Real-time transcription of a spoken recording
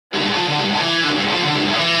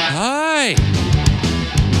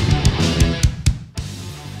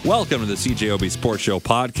Welcome to the CJOB Sports Show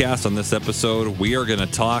podcast. On this episode, we are going to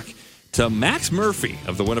talk to Max Murphy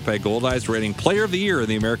of the Winnipeg Goldeyes, rating Player of the Year in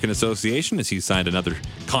the American Association as he signed another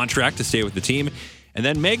contract to stay with the team. And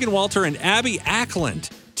then Megan Walter and Abby Ackland,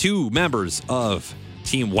 two members of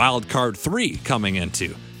Team Wildcard 3 coming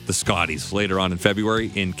into the Scotties later on in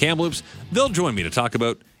February in Kamloops. They'll join me to talk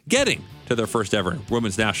about getting to their first ever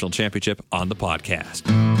Women's National Championship on the podcast.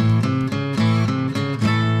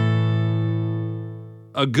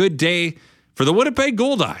 A good day for the Winnipeg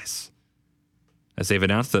Goldeyes, as they've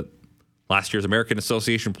announced that last year's American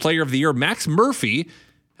Association Player of the Year, Max Murphy,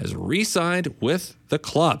 has re-signed with the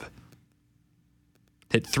club.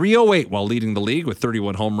 Hit .308 while leading the league with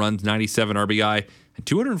 31 home runs, 97 RBI, and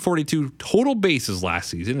 242 total bases last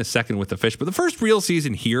season, a second with the Fish. But the first real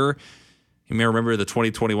season here, you may remember the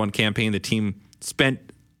 2021 campaign, the team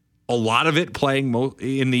spent a lot of it playing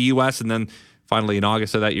in the U.S., and then finally, in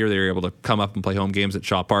August of that year, they were able to come up and play home games at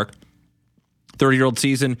Shaw Park. 30-year-old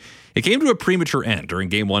season. It came to a premature end during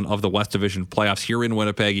Game 1 of the West Division playoffs here in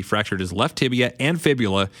Winnipeg. He fractured his left tibia and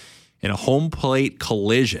fibula in a home plate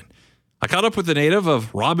collision. I caught up with the native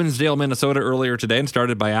of Robbinsdale, Minnesota earlier today and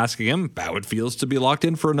started by asking him how it feels to be locked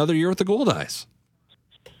in for another year with the Goldeyes.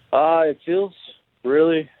 It feels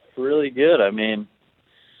really, really good. I mean,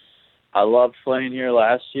 I loved playing here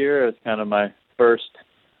last year. It's kind of my first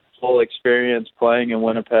full experience playing in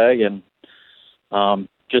Winnipeg, and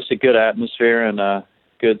just a good atmosphere and a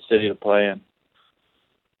good city to play in.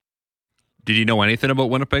 Did you know anything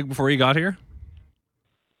about Winnipeg before you got here?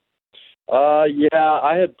 Yeah,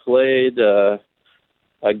 I had played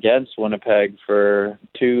against Winnipeg for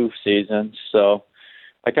 2 seasons, so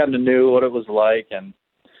I kind of knew what it was like, and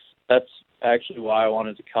that's actually why I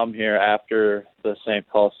wanted to come here after the St.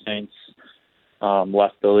 Paul Saints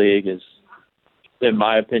left the league. Is, in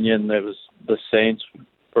my opinion, it was the Saints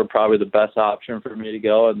were probably the best option for me to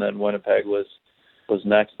go, and then Winnipeg was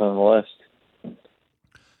next on the list.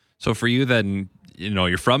 So for you then,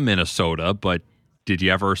 you're from Minnesota, but did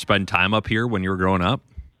you ever spend time up here when you were growing up?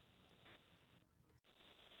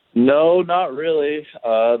 No, not really.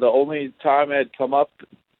 The only time I'd come up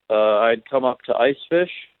to ice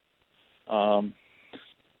fish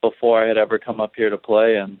before I had ever come up here to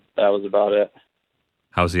play, and that was about it.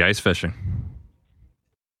 How's the ice fishing?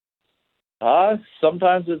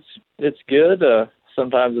 Sometimes it's good.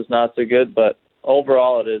 Sometimes it's not so good, but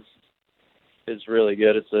overall it's really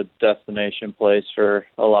good. It's a destination place for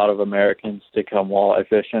a lot of Americans to come walleye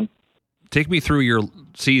fishing. Take me through your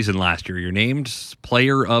season last year. You're named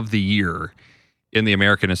Player of the Year in the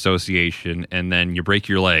American Association, and then you break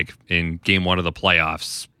your leg in Game 1 of the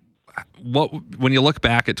playoffs. When you look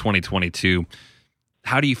back at 2022,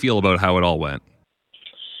 how do you feel about how it all went?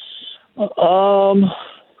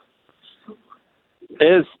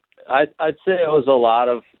 I'd say it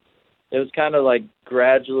was kind of like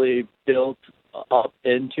gradually built up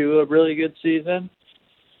into a really good season.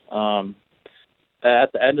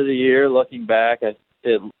 At the end of the year, looking back,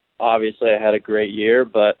 obviously I had a great year,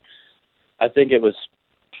 but I think it was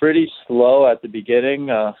pretty slow at the beginning,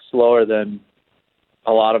 slower than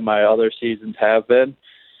a lot of my other seasons have been.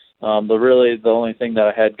 The only thing that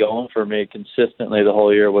I had going for me consistently the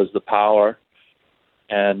whole year was the power.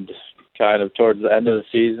 And kind of towards the end of the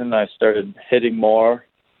season, I started hitting more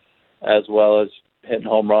as well as hitting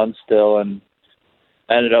home runs still, and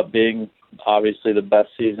ended up being obviously the best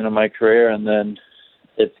season of my career. And then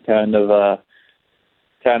it's kind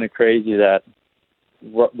of crazy that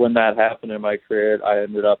when that happened in my career, I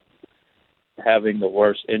ended up having the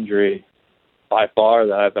worst injury by far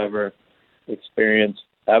that I've ever experienced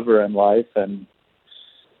ever in life. And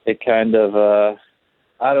it kind of,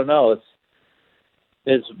 I don't know,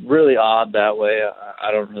 it's really odd that way.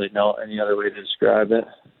 I don't really know any other way to describe it.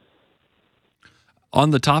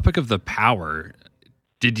 On the topic of the power,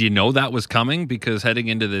 did you know that was coming? Because heading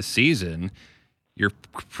into this season, your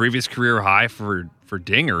previous career high for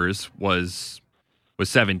dingers was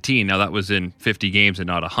 17. Now that was in 50 games and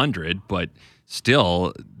not 100, but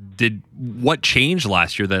still, what changed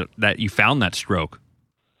last year that you found that stroke?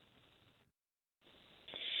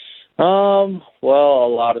 Well, a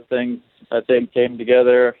lot of things I think came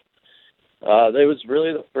together. It was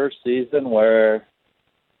really the first season where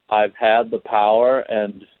I've had the power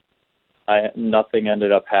and nothing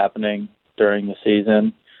ended up happening during the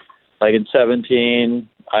season. Like in 17,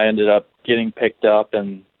 I ended up getting picked up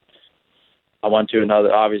and I went to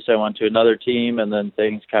another team, and then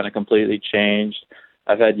things kind of completely changed.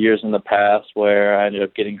 I've had years in the past where I ended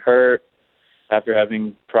up getting hurt after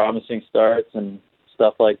having promising starts and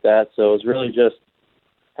stuff like that. So it was really just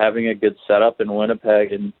having a good setup in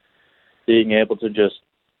Winnipeg and being able to just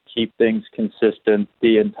keep things consistent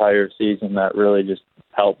the entire season. That really just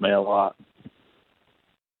helped me a lot. In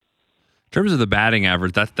terms of the batting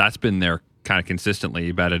average, that's been there kind of consistently.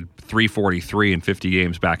 You batted .343 in 50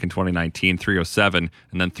 games back in 2019, .307,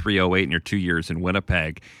 and then .308 in your 2 years in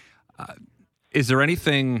Winnipeg. Is there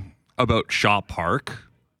anything about Shaw Park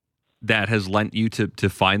that has lent you to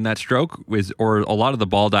find that stroke? Or a lot of the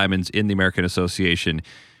ball diamonds in the American Association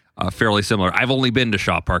fairly similar? I've only been to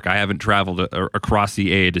Shaw Park. I haven't traveled across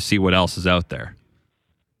the A to see what else is out there.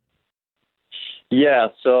 Yeah,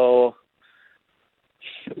 so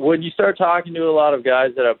when you start talking to a lot of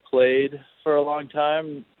guys that have played for a long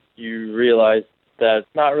time, you realize that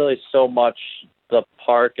it's not really so much the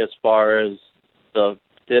park as far as the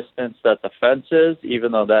distance that the fence is,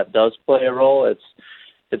 even though that does play a role.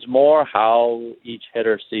 It's more how each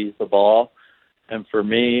hitter sees the ball. And for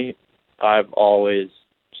me, I've always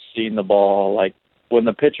seen the ball, like when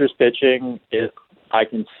the pitcher's pitching, I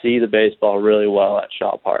can see the baseball really well at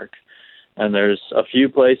Shaw Park. And there's a few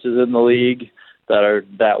places in the league that are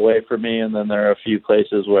that way for me, and then there are a few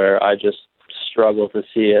places where I just struggle to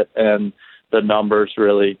see it, and the numbers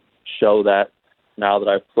really show that now that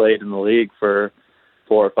I've played in the league for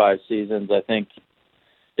 4 or 5 seasons. I think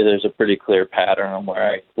there's a pretty clear pattern on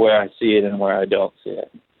where I see it and where I don't see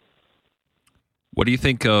it. What do you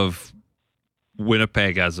think of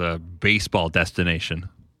Winnipeg as a baseball destination?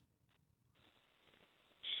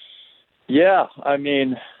 Yeah, I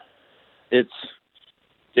mean, it's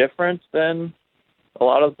different than a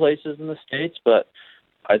lot of the places in the States, but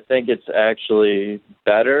I think it's actually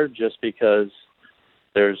better just because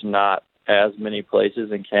there's not as many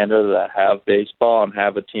places in Canada that have baseball and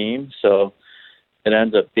have a team. So it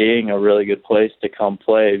ends up being a really good place to come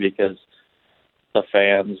play because the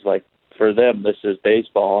fans, like, for them, this is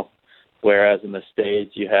baseball. Whereas in the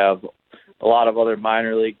States, you have a lot of other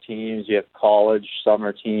minor league teams, you have college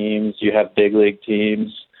summer teams, you have big league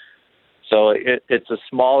teams. So it's a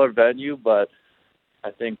smaller venue, but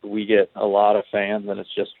I think we get a lot of fans, and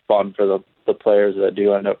it's just fun for the players that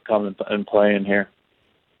do end up coming and playing here.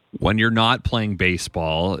 When you're not playing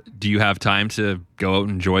baseball, do you have time to go out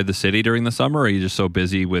and enjoy the city during the summer, or are you just so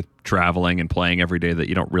busy with traveling and playing every day that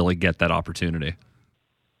you don't really get that opportunity?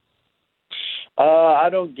 I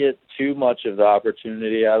don't get too much of the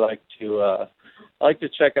opportunity. I like to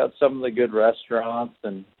check out some of the good restaurants,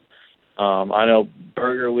 and I know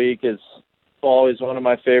Burger Week is always one of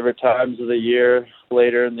my favorite times of the year.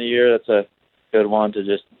 Later in the year, that's a good one to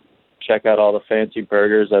just check out all the fancy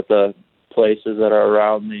burgers at the places that are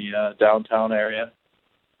around the downtown area.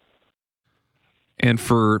 And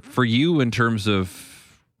for you, in terms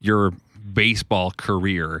of your baseball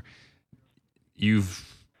career, you've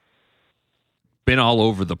been all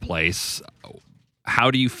over the place. How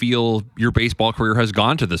do you feel your baseball career has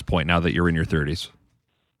gone to this point now that you're in your 30s?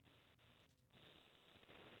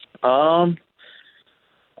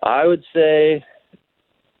 I would say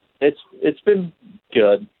it's been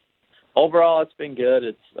good. Overall, it's been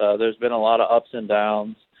good. There's been a lot of ups and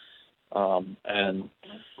downs, and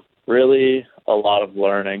really a lot of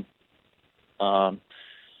learning. I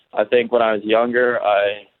think when I was younger,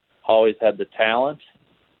 I always had the talent,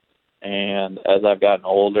 and as I've gotten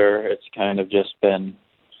older, it's kind of just been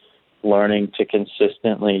learning to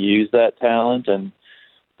consistently use that talent, and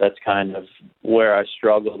that's kind of where I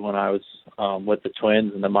struggled when I was with the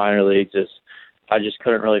Twins in the minor leagues. I just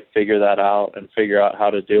couldn't really figure that out and figure out how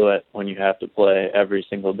to do it when you have to play every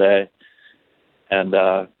single day. And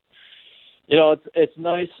it's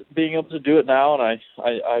nice being able to do it now, and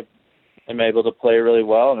I am able to play really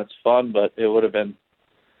well, and it's fun. But it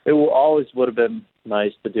always would have been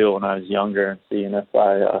nice to do it when I was younger and seeing if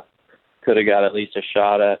I could have got at least a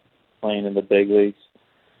shot at playing in the big leagues.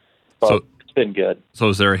 But it's been good. So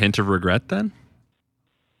is there a hint of regret then?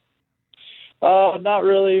 Not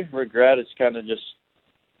really regret. It's kind of just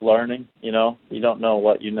learning, you don't know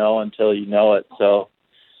what you know until you know it. So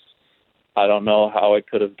I don't know how it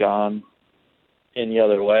could have gone any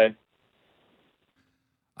other way.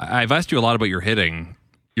 I've asked you a lot about your hitting,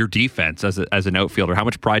 your defense as an outfielder. How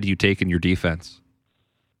much pride do you take in your defense?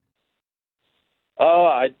 Oh,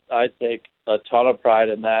 I take a ton of pride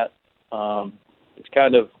in that. It's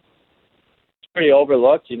pretty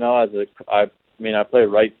overlooked, I play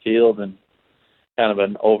right field and kind of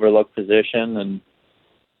an overlooked position, and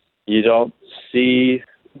you don't see,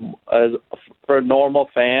 for a normal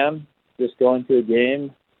fan just going to a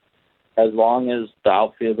game, as long as the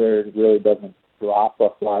outfielder really doesn't drop a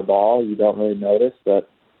fly ball, you don't really notice. But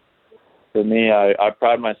for me, I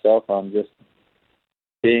pride myself on just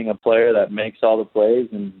being a player that makes all the plays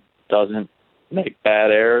and doesn't make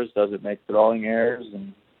bad errors, doesn't make throwing errors,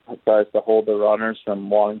 and tries to hold the runners from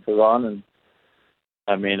wanting to run. And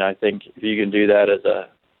I mean, I think if you can do that as a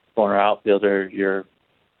corner outfielder, you're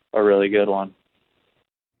a really good one.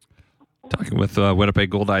 Talking with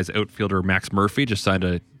Winnipeg Goldeyes outfielder Max Murphy, just signed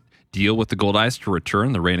a deal with the Goldeyes to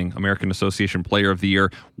return, the reigning American Association Player of the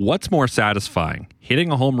Year. What's more satisfying,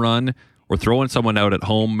 hitting a home run or throwing someone out at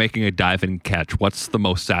home, making a diving catch? What's the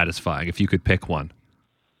most satisfying if you could pick one?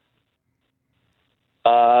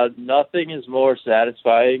 Nothing is more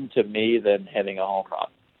satisfying to me than hitting a home run.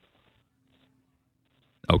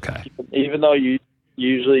 Okay. Even though you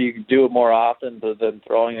usually do it more often than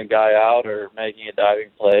throwing a guy out or making a diving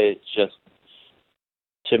play, it's just,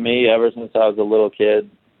 to me, ever since I was a little kid,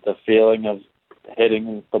 the feeling of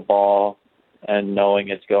hitting the ball and knowing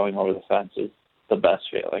it's going over the fence is the best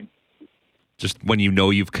feeling. Just when you know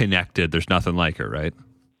you've connected, there's nothing like it, right?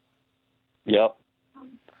 Yep.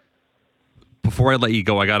 Before I let you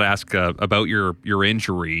go, I got to ask about your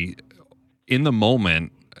injury. In the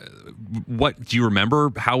moment, what do you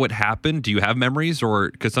remember how it happened? Do you have memories,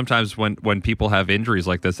 or because sometimes when people have injuries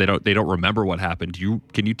like this, they don't remember what happened.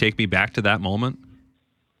 Can you take me back to that moment?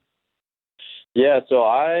 Yeah, so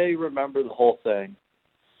I remember the whole thing.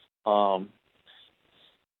 I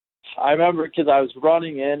remember because I was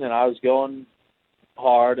running in and I was going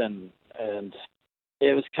hard, and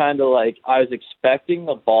it was kind of like I was expecting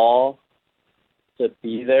the ball to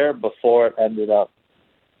be there before it ended up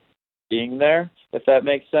being there, if that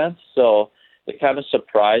makes sense. So it kind of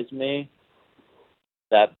surprised me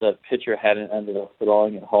that the pitcher hadn't ended up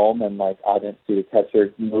throwing it home, and like I didn't see the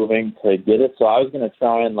catcher moving to get it. So I was going to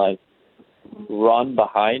try and like run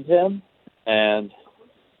behind him, and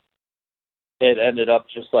it ended up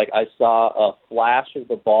just like I saw a flash of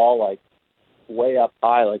the ball like way up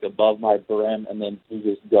high, like above my brim, and then he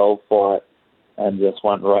just dove for it and just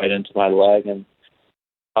went right into my leg, and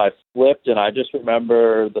I flipped. And I just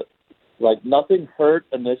remember that like nothing hurt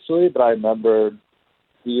initially, but I remember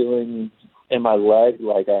feeling in my leg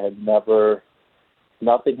like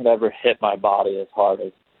nothing had ever hit my body as hard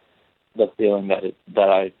as the feeling that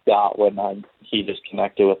I got when he just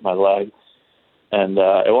connected with my leg. And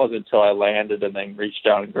it wasn't until I landed and then reached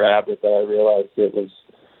down and grabbed it that I realized it was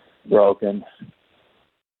broken.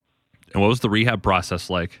 And what was the rehab process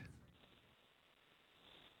like?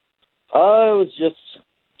 It was just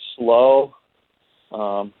slow.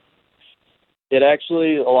 It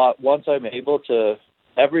actually once I'm able to,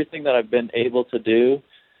 everything that I've been able to do,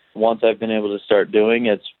 once I've been able to start doing,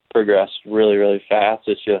 it's progressed really, really fast.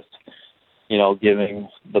 It's just, giving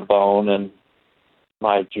the bone and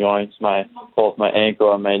my joints, both my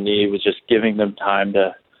ankle and my knee, was just giving them time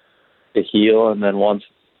to heal. And then once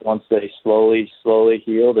they slowly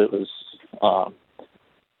healed, it was,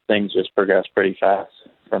 things just progressed pretty fast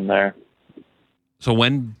from there. So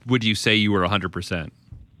when would you say you were 100%?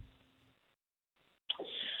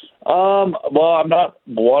 Well, I'm not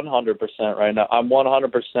 100% right now. I'm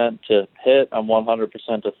 100% to hit. I'm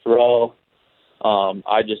 100% to throw.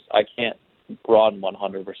 I can't run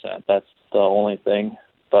 100%. That's the only thing.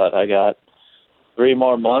 But I got 3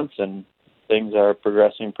 more months, and things are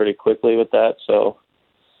progressing pretty quickly with that. So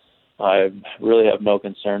I really have no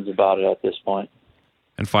concerns about it at this point.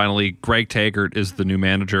 And finally, Greg Taggart is the new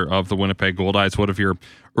manager of the Winnipeg Goldeyes. What have your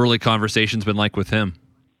early conversations been like with him?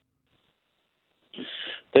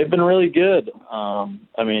 They've been really good.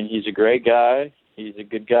 He's a great guy. He's a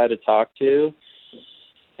good guy to talk to.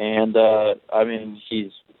 And,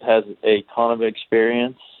 he has a ton of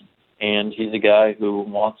experience, and he's a guy who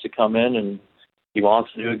wants to come in and he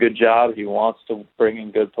wants to do a good job. He wants to bring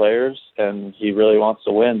in good players, and he really wants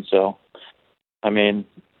to win. So,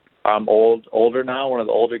 I'm older now, one of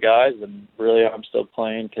the older guys, and really I'm still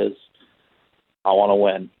playing because I want to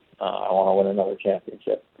win. I want to win another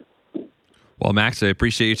championship. Well, Max, I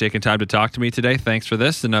appreciate you taking time to talk to me today. Thanks for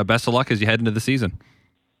this, and best of luck as you head into the season.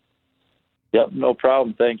 Yep, no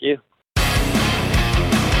problem. Thank you.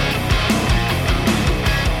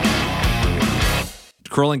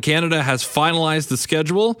 Curling Canada has finalized the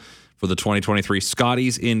schedule for the 2023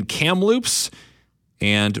 Scotties in Kamloops,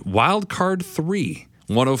 and Wild Card 3,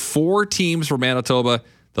 one of 4 teams from Manitoba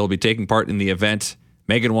that will be taking part in the event.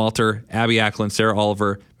 Megan Walter, Abby Acklin, Sarah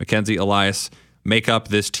Oliver, Mackenzie Elias make up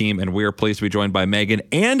this team, and we are pleased to be joined by Megan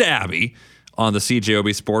and Abby on the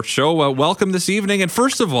CJOB Sports Show. Welcome this evening. And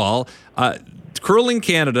first of all, Curling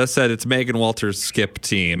Canada said it's Megan Walter's skip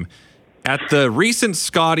team. At the recent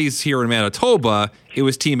Scotties here in Manitoba, it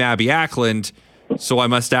was Team Abby Acklin. So I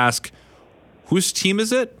must ask, whose team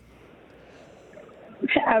is it?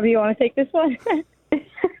 Abby, you want to take this one?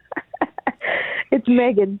 It's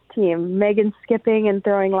Megan's team. Megan's skipping and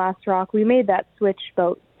throwing last rock. We made that switch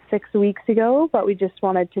about 6 weeks ago, but we just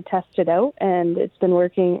wanted to test it out, and it's been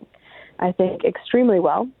working, I think, extremely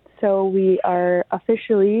well. So we are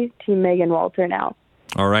officially Team Megan Walter now.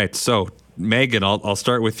 All right. So, Megan, I'll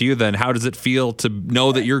start with you then. How does it feel to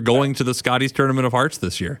know that you're going to the Scotties Tournament of Hearts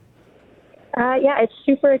this year? Yeah, it's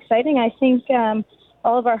super exciting. I think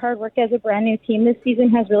all of our hard work as a brand new team this season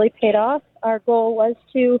has really paid off. Our goal was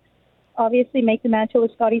to obviously make the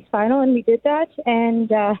Manitoba Scotties final, and we did that.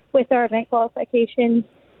 And with our event qualifications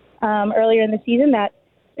earlier in the season, that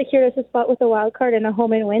secured us a spot with a wild card and a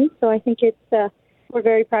home and win. So I think we're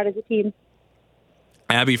very proud as a team.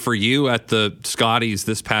 Abby, for you at the Scotties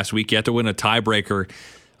this past week, you had to win a tiebreaker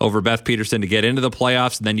over Beth Peterson to get into the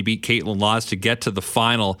playoffs, and then you beat Caitlin Laws to get to the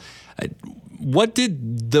final. What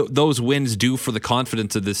did those wins do for the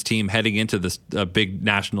confidence of this team heading into this big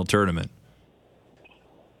national tournament?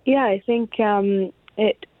 Yeah, I think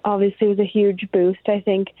it obviously was a huge boost. I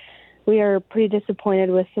think we are pretty disappointed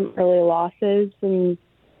with some early losses, and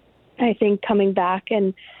I think coming back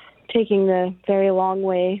and taking the very long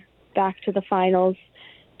way back to the finals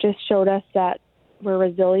just showed us that we're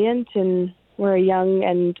resilient and we're a young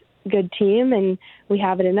and good team, and we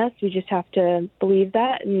have it in us. We just have to believe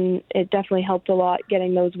that, and it definitely helped a lot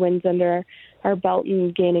getting those wins under our belt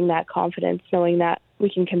and gaining that confidence, knowing that we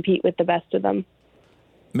can compete with the best of them.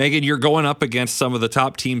 Megan, you're going up against some of the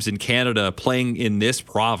top teams in Canada playing in this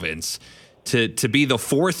province. To be the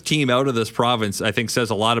fourth team out of this province, I think says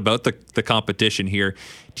a lot about the competition here.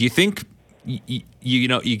 Do you think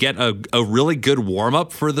you get a really good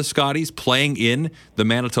warm-up for the Scotties playing in the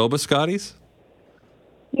Manitoba Scotties?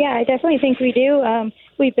 Yeah, I definitely think we do.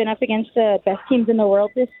 We've been up against the best teams in the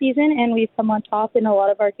world this season, and we've come on top in a lot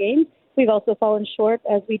of our games. We've also fallen short,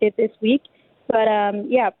 as we did this week. But,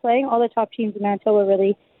 playing all the top teams in Manitoba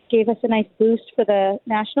really gave us a nice boost for the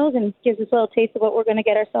Nationals and gives us a little taste of what we're going to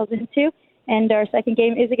get ourselves into. And our second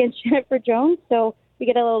game is against Jennifer Jones, so we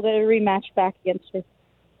get a little bit of a rematch back against her.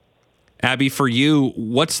 Abby, for you,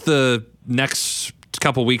 what's the next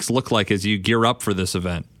couple weeks look like as you gear up for this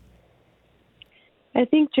event? I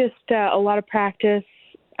think just a lot of practice,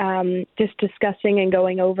 just discussing and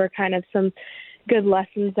going over kind of some good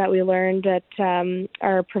lessons that we learned at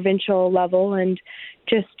our provincial level, and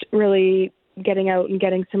just really getting out and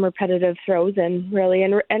getting some repetitive throws in, really,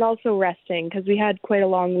 and also resting, because we had quite a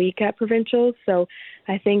long week at provincials. So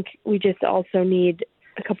I think we just also need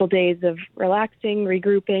a couple days of relaxing,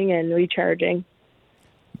 regrouping, and recharging.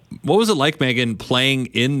 What was it like, Megan, playing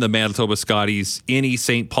in the Manitoba Scotties in East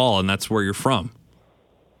St. Paul, and that's where you're from?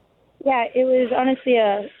 Yeah, it was honestly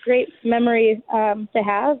a great memory to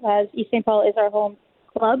have, as East St. Paul is our home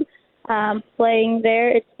club. Playing there,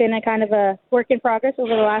 it's been a kind of a work in progress over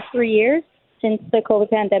the last 3 years since the COVID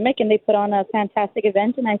pandemic, and they put on a fantastic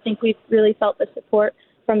event, and I think we've really felt the support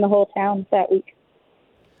from the whole town that week.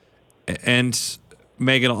 And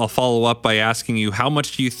Megan, I'll follow up by asking you, how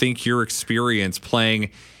much do you think your experience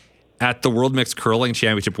playing at the World Mixed Curling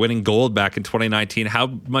Championship, winning gold back in 2019,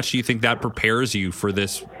 how much do you think that prepares you for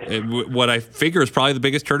this, what I figure is probably the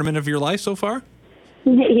biggest tournament of your life so far?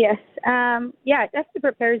 Yes. It definitely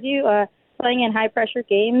prepares you. Playing in high-pressure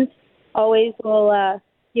games always will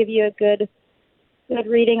give you a good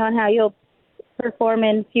reading on how you'll perform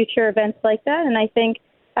in future events like that. And I think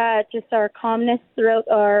just our calmness throughout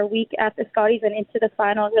our week at the Scotties and into the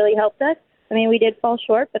final really helped us. I mean, we did fall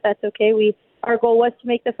short, but that's okay. Our goal was to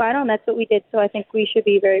make the final, and that's what we did. So I think we should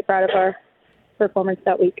be very proud of our performance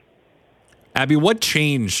that week. Abby, what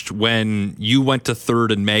changed when you went to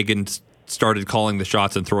third and Megan started calling the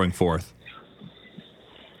shots and throwing fourth?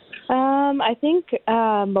 I think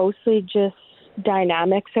mostly just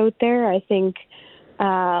dynamics out there. I think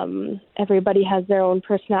everybody has their own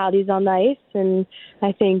personalities on the ice, and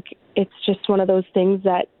I think it's just one of those things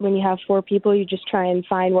that when you have four people, you just try and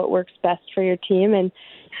find what works best for your team. And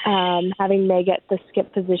having Meg at the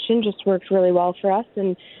skip position just worked really well for us,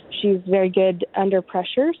 and she's very good under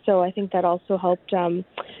pressure. So I think that also helped.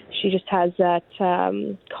 She just has that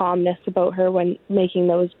calmness about her when making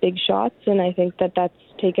those big shots, and I think that's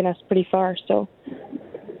taken us pretty far. So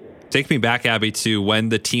take me back, Abby, to when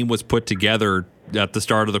the team was put together at the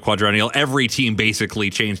start of the quadrennial. Every team basically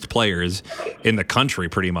changed players in the country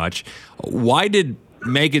pretty much. Why did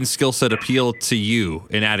Megan's skill set appeal to you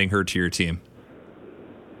in adding her to your team?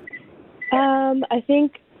 I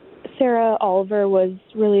think Sarah Oliver was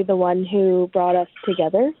really the one who brought us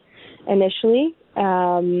together initially.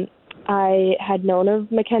 I had known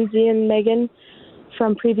of Mackenzie and Megan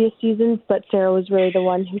from previous seasons, but Sarah was really the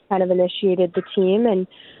one who kind of initiated the team. And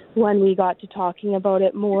when we got to talking about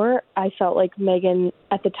it more, I felt like Megan,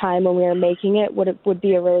 at the time when we were making it, would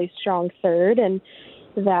be a really strong third. And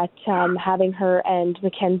that having her and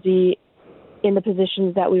Mackenzie in the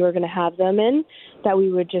positions that we were going to have them in, that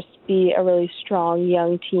we would just be a really strong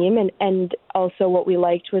young team. And also what we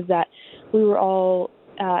liked was that we were all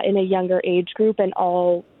in a younger age group and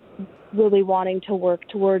all really wanting to work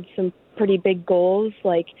towards some pretty big goals,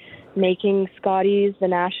 like making Scotties, the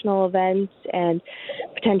national events, and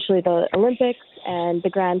potentially the Olympics and the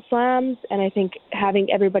Grand Slams. And I think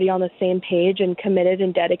having everybody on the same page and committed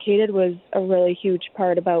and dedicated was a really huge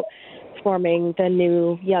part about forming the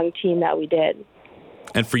new young team that we did.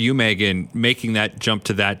 And for you, Megan, making that jump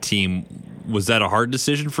to that team, was that a hard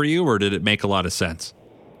decision for you, or did it make a lot of sense?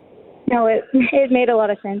 No, it made a lot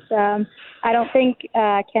of sense. I don't think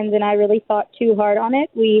Kenz and I really thought too hard on it.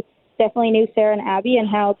 We definitely knew Sarah and Abby and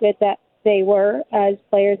how good that they were as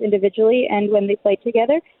players individually and when they played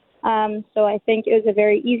together. So I think it was a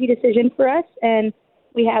very easy decision for us, and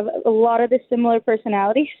we have a lot of the similar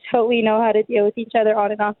personalities, so we know how to deal with each other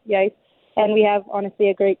on and off the ice, and we have, honestly,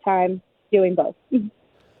 a great time doing both.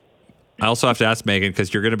 I also have to ask, Megan,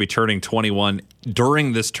 because you're going to be turning 21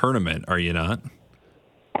 during this tournament, are you not?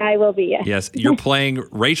 I will be, yes. Yes. You're playing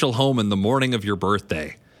Rachel Homan the morning of your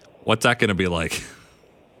birthday. What's that going to be like?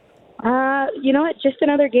 You know what? Just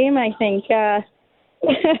another game, I think.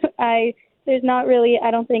 There's not really,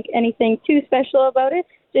 I don't think, anything too special about it.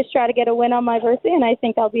 Just try to get a win on my birthday, and I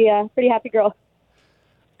think I'll be a pretty happy girl.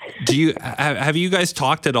 Have you guys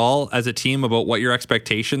talked at all as a team about what your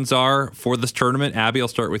expectations are for this tournament? Abby, I'll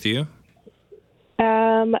start with you.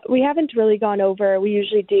 We haven't really gone over. We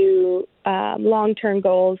usually do long-term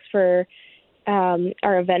goals for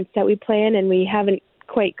our events that we play in, and we haven't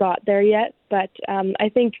quite got there yet. But I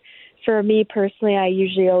think for me personally, I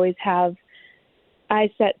usually always I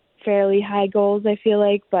set fairly high goals, I feel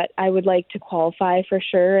like, but I would like to qualify for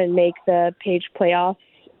sure and make the Page playoffs.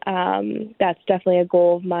 That's definitely a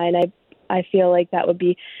goal of mine. I feel like that would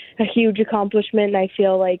be a huge accomplishment, and I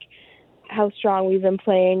feel like how strong we've been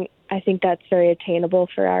playing, I think that's very attainable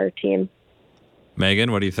for our team.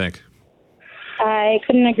 Megan, what do you think? I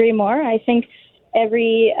couldn't agree more. I think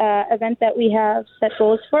every event that we have set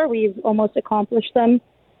goals for, we've almost accomplished them,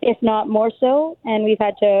 if not more so, and we've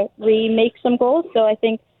had to remake some goals. So I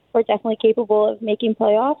think we're definitely capable of making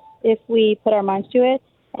playoffs if we put our minds to it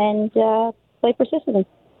and play persistently.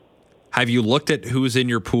 Have you looked at who's in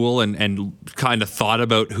your pool and kind of thought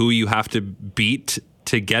about who you have to beat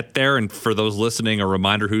to get there? And for those listening, a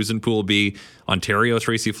reminder, who's in Pool B: Ontario,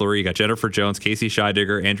 Tracy Fleury, you got Jennifer Jones, Casey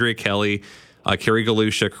Scheidegger, Andrea Kelly, Carrie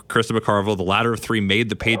Galusha, Krista McCarville. The latter of three made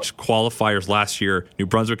the Page qualifiers last year. New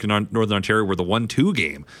Brunswick and Northern Ontario were the 1-2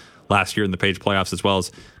 game last year in the Page playoffs, as well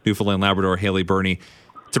as Newfoundland, Labrador, Haley Burney.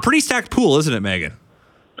 It's a pretty stacked pool, isn't it, Megan?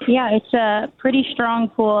 Yeah, it's a pretty strong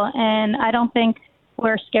pool, and I don't think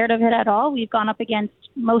we're scared of it at all. We've gone up against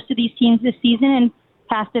most of these teams this season in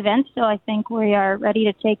past events, so I think we are ready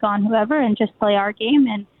to take on whoever and just play our game,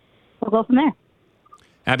 and we'll go from there.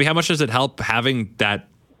 Abby, how much does it help having that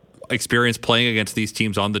experience playing against these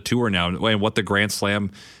teams on the tour now, and what the Grand Slam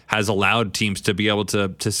has allowed teams to be able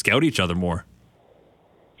to scout each other more?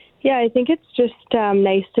 Yeah, I think it's just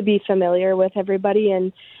nice to be familiar with everybody,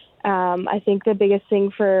 and I think the biggest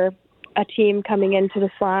thing for a team coming into the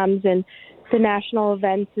Slams and the national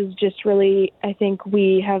events is just really, I think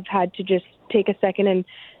we have had to just take a second and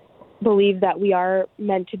believe that we are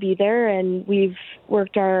meant to be there, and we've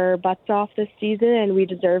worked our butts off this season and we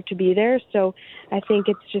deserve to be there. So I think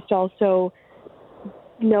it's just also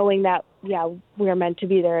knowing that, yeah, we're meant to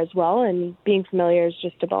be there as well, and being familiar is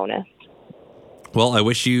just a bonus. Well, I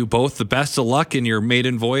wish you both the best of luck in your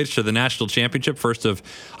maiden voyage to the national championship. First of,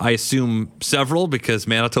 I assume, several, because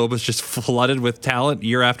Manitoba's just flooded with talent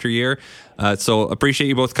year after year. So appreciate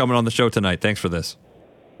you both coming on the show tonight. Thanks for this.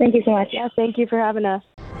 Thank you so much. Yeah, thank you for having us.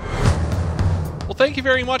 Well, thank you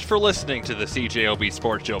very much for listening to the CJOB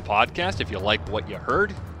Sports Show podcast. If you like what you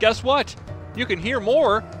heard, guess what? You can hear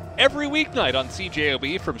more every weeknight on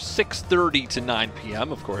CJOB from 6:30 to 9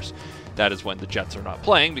 p.m. Of course, that is when the Jets are not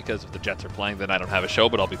playing, because if the Jets are playing, then I don't have a show,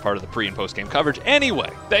 but I'll be part of the pre- and post-game coverage. Anyway,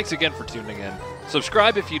 thanks again for tuning in.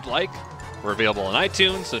 Subscribe if you'd like. We're available on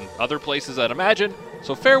iTunes and other places, I'd imagine.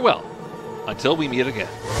 So farewell, until we meet again.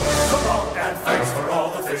 So long and thanks for all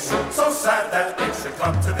the fish. So sad that it should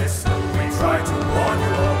come to this. We try to warn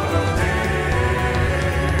you all, but oh dear.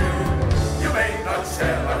 You may not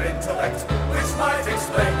share our intellect, which might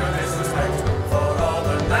explain your